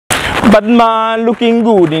Bad man looking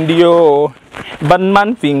good in Dior. Bad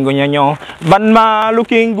man finger nyo. Bad man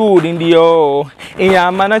looking good in Dior.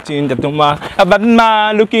 Iyamana chintatuma. Bad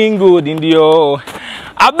man looking good in Dior.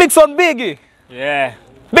 A bigson biggy. Yeah.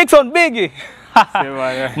 Bigson biggy.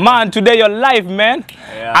 Man, today you're live, man.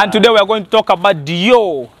 Yeah. And today we are going to talk about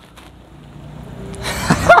Dior.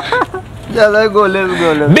 Yeah, let's go.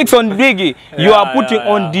 Bigson biggy. You are putting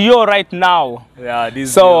on Dior right now. Yeah,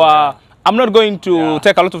 this. So Dior, I'm not going to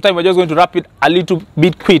take a lot of time. We're just going to wrap it a little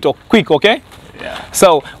bit quick, okay? Yeah.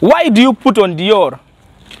 So why do you put on Dior?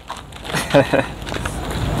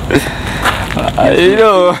 You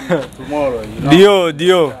know, Tomorrow, you know.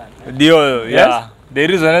 Dior. Yes? Yeah. The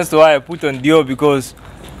reason as to why I put on Dior because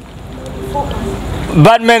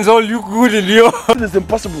Batman's all look good in Dior. It is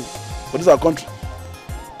impossible for this our country.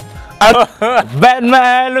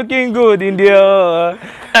 Batman looking good in Dior.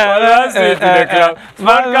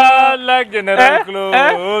 Smart car like general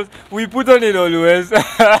clothes. We put on it always.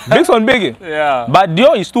 Bigson biggy. Yeah. But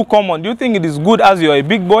Dior is too common. Do you think it is good as you're a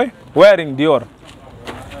big boy wearing Dior?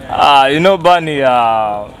 You know, Bunny.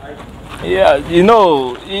 Yeah, you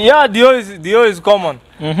know, yeah, Dior is common.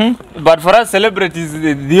 But for us celebrities,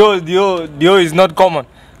 Dior is not common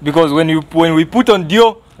because when we put on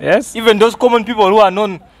Dior, Yes. even those common people who are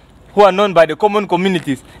known by the common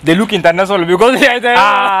communities, they look international because they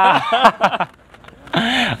are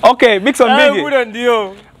Okay, Bigson biggy. put on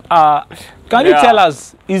Dior. Can you tell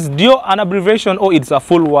us, is Dior an abbreviation or it's a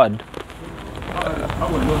full word?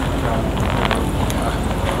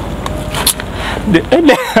 The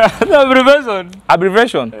abbreviation.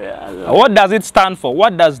 Abbreviation? Yeah. What does it stand for?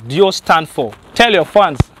 What does Dior stand for? Tell your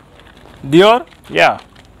fans. Dior? Yeah.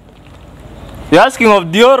 You're asking of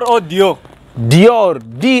Dior or Dior? Dior.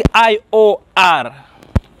 D-I-O-R.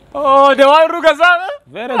 Oh, the one Rugasana?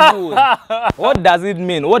 Very good. What does it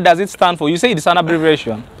mean? What does it stand for? You say it's an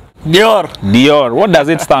abbreviation. Dior. Dior. What does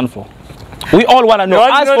it stand for? We all want to know.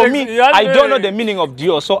 As for me, I don't know the the meaning of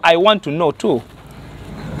Dior, so I want to know too.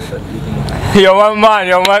 You're one man,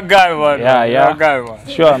 you're one guy, man. Yeah. You're one guy, man.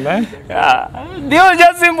 Sure, man. Yeah. Dior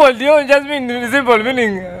just simple. Dior just mean simple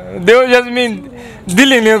meaning. Dior just mean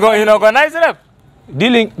dealing in organized rap.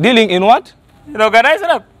 Dealing in what? In organized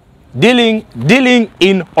rap. Dealing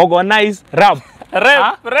in organized rap.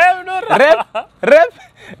 Rap, Rap.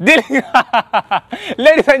 Dealing.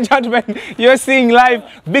 Ladies and gentlemen, you're seeing live.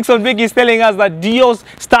 Bigson Biggy is telling us that Dior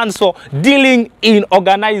stands for dealing in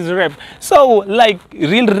organized rap. So, like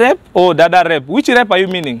real rap or dada rap? Which rap are you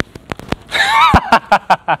meaning?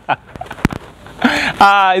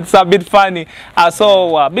 It's a bit funny.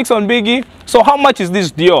 Bigson Biggy. So, how much is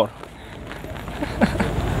this Dior?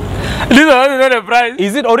 This one is not a price.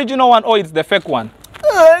 Is it original one or it's the fake one?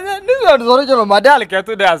 This one is original. Madal can't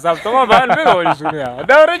do that.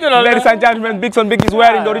 The original. Ladies and gentlemen, Bigson Biggy is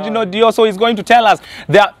wearing the original Dior, so he's going to tell us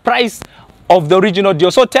the price of the original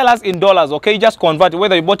Dior. So tell us in dollars, okay? Just convert,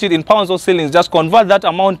 whether you bought it in pounds or shillings, just convert that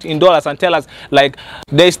amount in dollars and tell us like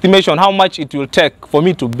the estimation, how much it will take for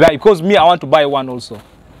me to buy. Because me, I want to buy one also.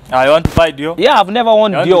 I want to buy Dior. Yeah, I've never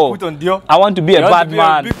worn Dior. Put on Dior. I want to be a bad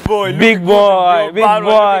man. Big boy,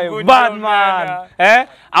 bad man. Eh?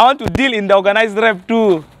 I want to deal in the organized rap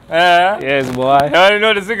too. Yes, boy. You want to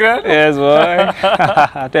know the secret? Yes, boy.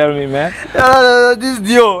 Tell me, man. This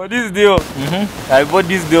Dior. I bought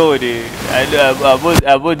this Dior.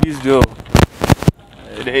 I bought this Dior.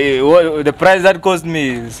 The price that cost me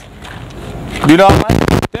is. Do you know how much?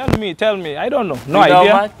 Tell me. I don't know. No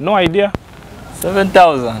idea.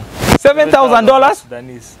 $7,000. $7,000?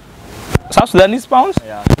 Sudanese. South Sudanese pounds?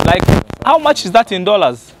 Yeah. Like, how much is that in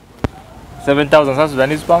dollars? 7,000 South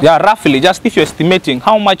Sudanese pounds? Yeah, roughly. Just if you're estimating,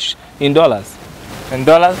 how much in dollars? In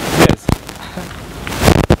dollars? Yes.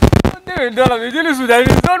 In dollars.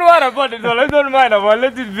 Don't worry about the dollars. Don't mind about it.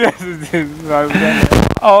 Let it be.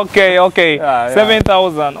 Okay. Yeah.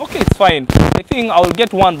 7,000. Okay, it's fine. I think I'll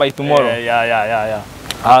get one by tomorrow. Yeah.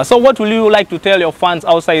 So what will you like to tell your fans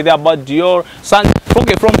outside there about Dior?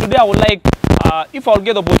 Okay, from today I would like, if I'll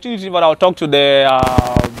get the opportunity, but I'll talk to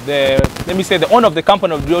let me say the owner of the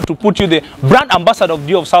company of Dior to put you the brand ambassador of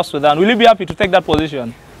Dior of South Sudan. Will you be happy to take that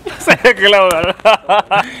position?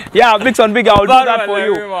 Yeah, Bigson Biggy, I will do that for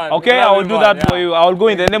you. Okay, I will do that for you. I will go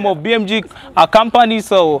in the name of BMG company.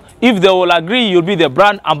 So if they will agree, you'll be the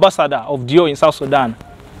brand ambassador of Dior in South Sudan.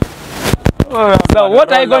 So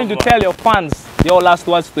what are you going to tell your fans? Your last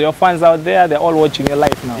words to your fans out there? They're all watching your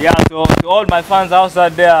life now. Yeah, to all my fans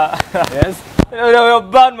outside there. Yes. You're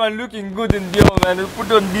bad man, looking good in Dior, man. You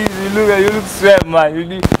put on this, you look swell, man.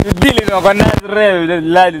 You deal in organized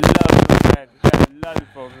rap.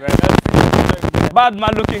 Bad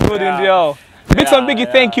man looking good in Dior. Bigson Biggy,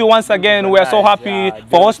 thank you once again. We are so happy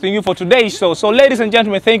for hosting you for today's show. So ladies and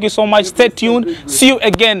gentlemen, thank you so much. Stay tuned. See you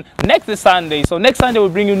again next Sunday. So next Sunday we'll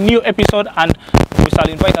bring you a new episode and we shall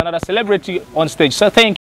invite another celebrity on stage. So thank you.